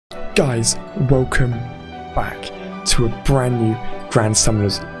Guys, welcome back to a brand new Grand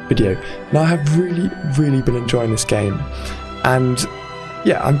Summoners video. Now I have really been enjoying this game, and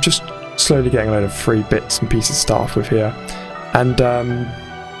yeah, I'm just slowly getting a load of free bits and pieces to start off with here. And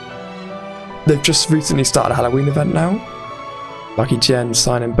they've just recently started a Halloween event now. Lucky Gen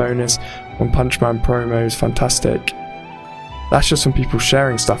sign-in bonus, One Punch Man promos, fantastic. That's just from people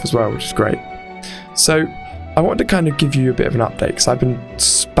sharing stuff as well, which is great. So I wanted to kind of give you a bit of an update because I've been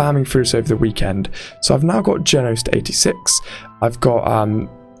spamming through this over the weekend. So I've now got Genos to 86, I've got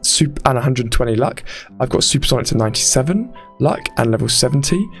Super and 120 luck, I've got Supersonic to 97 luck and level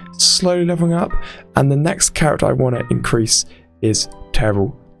 70, slowly leveling up, and the next character I want to increase is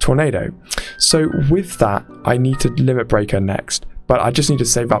Terrible Tornado. So with that, I need to limit break her next, but I just need to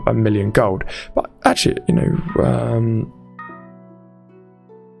save up 1,000,000 gold. But actually, you know,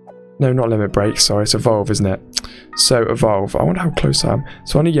 no, not limit break, sorry, it's evolve, isn't it? So evolve, I wonder how close I am.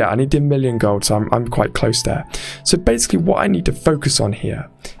 So I need the 1,000,000 gold, so I'm quite close there. So basically what I need to focus on here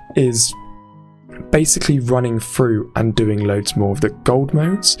is basically running through and doing loads more of the gold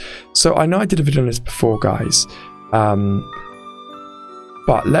modes. So I know I did a video on this before, guys, but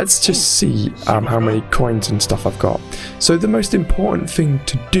let's just see how many coins and stuff I've got. So the most important thing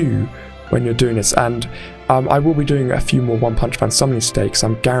to do when you're doing this, and I will be doing a few more One Punch Man summoning stakes.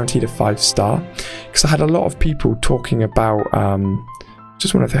 I'm guaranteed a 5-star because I had a lot of people talking about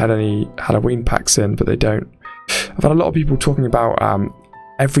just wonder if they had any Halloween packs in, but they don't. I've had a lot of people talking about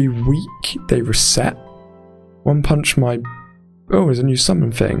every week they reset One Punch My... Oh, there's a new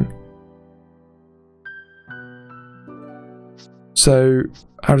summon thing. So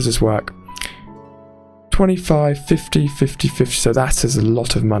how does this work? 25, 50, 50, 50, so that is a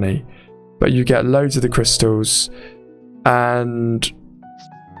lot of money. But you get loads of the crystals, and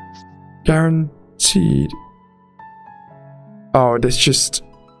guaranteed. Oh, it's just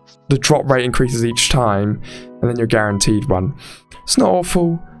the drop rate increases each time, and then you're guaranteed one. It's not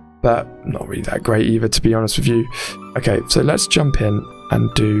awful, but not really that great either, to be honest with you. Okay, so let's jump in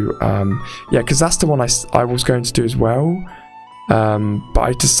and do, yeah, because that's the one I was going to do as well, but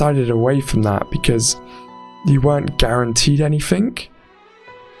I decided away from that because you weren't guaranteed anything.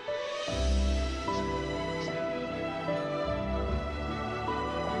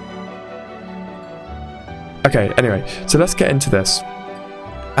 Okay, anyway, so let's get into this.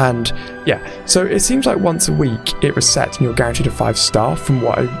 And yeah, so it seems like once a week it resets and you're guaranteed a 5-star from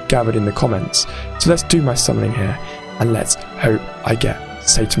what I gathered in the comments. So let's do my summoning here, and let's hope I get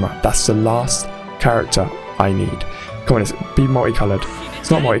Saitama. That's the last character I need. Come on, be multicolored.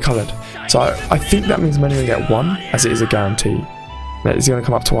 It's not multicolored. So I think that means I'm only going to get one, as it is a guarantee. Now, is he going to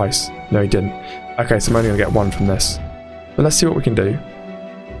come up twice? No, he didn't. Okay, so I'm only going to get one from this. But let's see what we can do.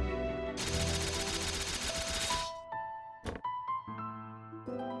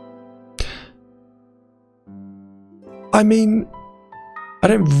 I mean, I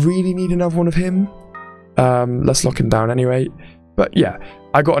don't really need another one of him. Let's lock him down anyway. But yeah,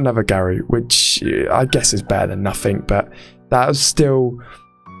 I got another Garu, which I guess is better than nothing, but that was still...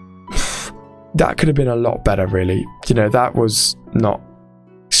 that could have been a lot better, really. You know, that was not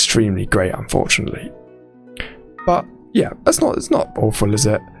extremely great, unfortunately. But yeah, it's not awful, is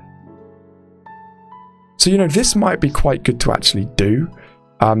it? So, you know, this might be quite good to actually do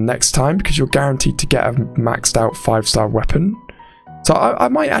next time, because you're guaranteed to get a maxed out 5-star weapon. So I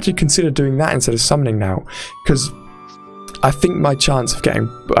might actually consider doing that instead of summoning now, because I think my chance of getting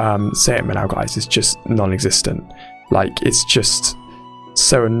Saitama now, guys, is just non-existent. Like, it's just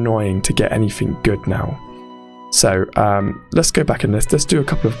so annoying to get anything good now. So let's go back in this. Let's do a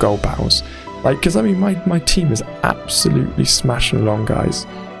couple of gold battles, like, because I mean my team is absolutely smashing along, guys.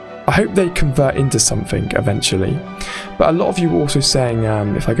 I hope they convert into something eventually. But a lot of you were also saying,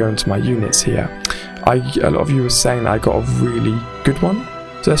 if I go into my units here, a lot of you were saying that I got a really good one.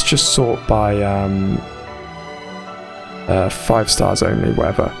 So let's just sort by 5 stars only,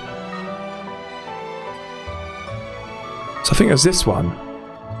 whatever. So I think it was this one.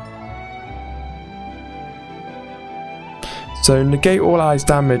 So negate all allies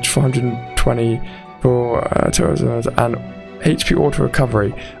damage for 120 for terrorism and HP auto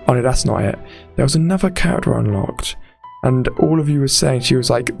recovery. Oh no, that's not it. There was another character unlocked, and all of you were saying she was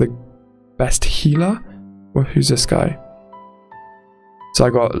like the best healer. Well, who's this guy? So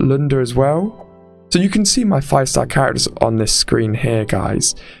I got Lunda as well. So you can see my 5-star characters on this screen here,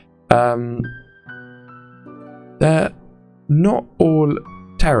 guys. They're not all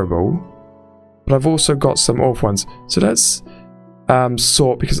terrible, but I've also got some awful ones. So let's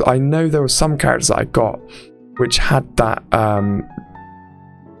sort, because I know there were some characters that I got which had that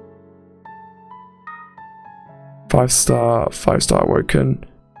 5-star awoken.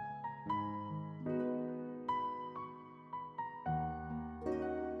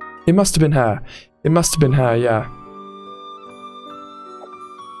 It must have been her. It must have been her, yeah.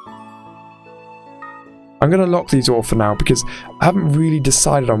 I'm going to lock these all for now because I haven't really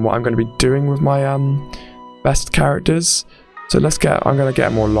decided on what I'm going to be doing with my best characters. So I'm going to get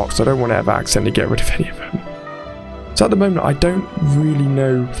them all locked, so I don't want to ever accidentally get rid of any of them. So at the moment, I don't really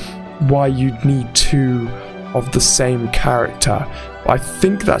know why you'd need 2 of the same character. I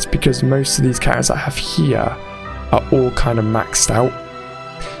think that's because most of these characters I have here are all kind of maxed out.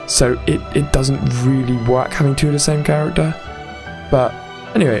 So it doesn't really work having 2 of the same character. But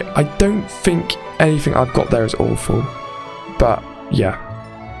anyway, I don't think anything I've got there is awful. But yeah.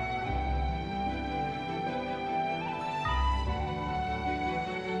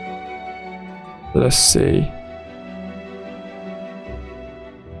 Let's see.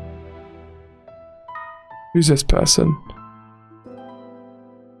 Who's this person?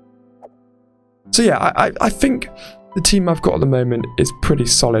 So yeah, I think the team I've got at the moment is pretty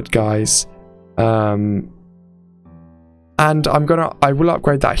solid, guys. And I will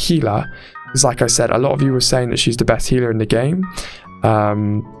upgrade that healer, because like I said, a lot of you were saying that she's the best healer in the game.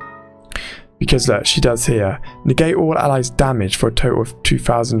 Because look, she does here. Negate all allies' damage for a total of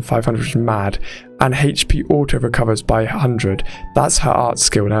 2,500 mad, and HP auto recovers by 100. That's her art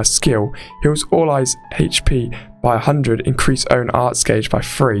skill, and her skill heals all allies' HP by 100, increase own arts gauge by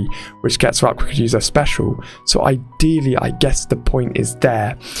 3, which gets her up quicker to use her special. So ideally, I guess the point is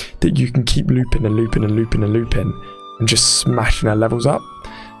there that you can keep looping and looping and looping and looping and just smashing her levels up.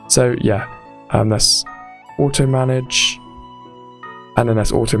 So yeah, let's auto manage. And then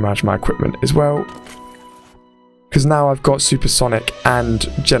let's auto manage my equipment as well. Because now I've got Supersonic and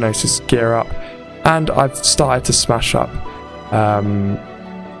Genos's gear up. And I've started to smash up. I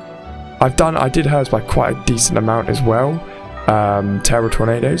did hers by quite a decent amount as well. Terrible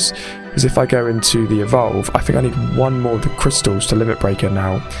Tornadoes. Because if I go into the Evolve, I think I need 1 more of the crystals to Limit Breaker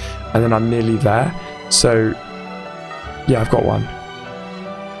now. And then I'm nearly there. So, yeah, I've got 1.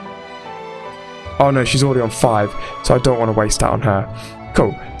 Oh no, she's already on 5, so I don't want to waste that on her.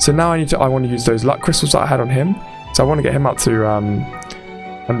 Cool. So now I want to use those luck crystals that I had on him. So I want to get him up to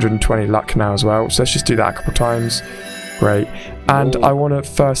 120 luck now as well. So let's just do that a couple times. Great. And I want to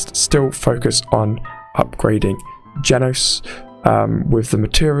first still focus on upgrading Genos with the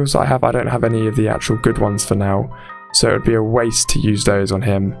materials I have. I don't have any of the actual good ones for now, so it would be a waste to use those on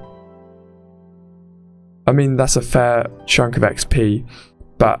him. I mean, that's a fair chunk of XP.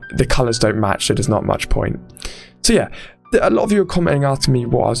 But the colours don't match, so there's not much point. So yeah, a lot of you are commenting asking me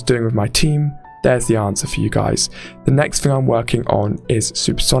what I was doing with my team. There's the answer for you guys. The next thing I'm working on is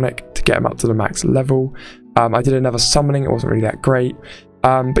Supersonic to get him up to the max level. I did another summoning, it wasn't really that great.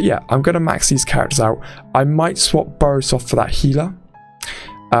 But yeah, I'm going to max these characters out. I might swap Boris off for that healer.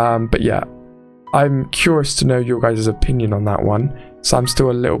 But yeah, I'm curious to know your guys' opinion on that one. So I'm still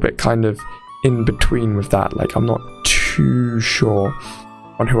a little bit kind of in between with that. Like, I'm not too sure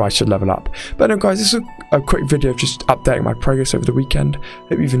on who I should level up. But no guys, this is a quick video of just updating my progress over the weekend.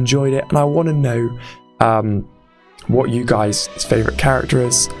 Hope you've enjoyed it, and I want to know what you guys' favourite character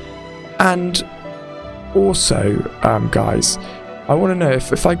is. And also, guys, I want to know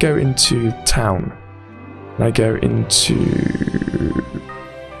if I go into town, and I go into...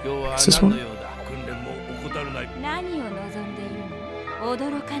 Is this one?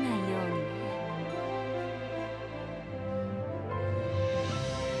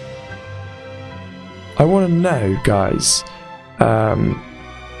 I want to know, guys,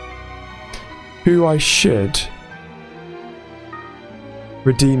 who I should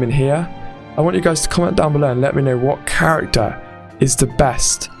redeem in here. I want you guys to comment down below and let me know what character is the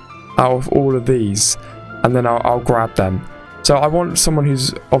best out of all of these, and then I'll grab them. So I want someone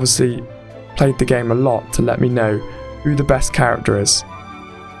who's obviously played the game a lot to let me know who the best character is.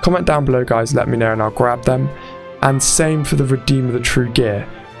 Comment down below, guys, let me know and I'll grab them. And same for the Redeem of the True Gear.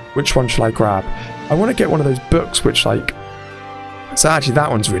 Which one shall I grab? I want to get one of those books which, like... So actually that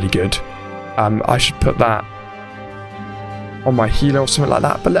one's really good. I should put that on my healer or something like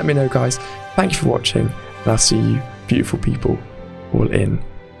that. But let me know, guys. Thank you for watching. And I'll see you, beautiful people, all in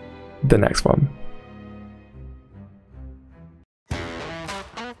the next one.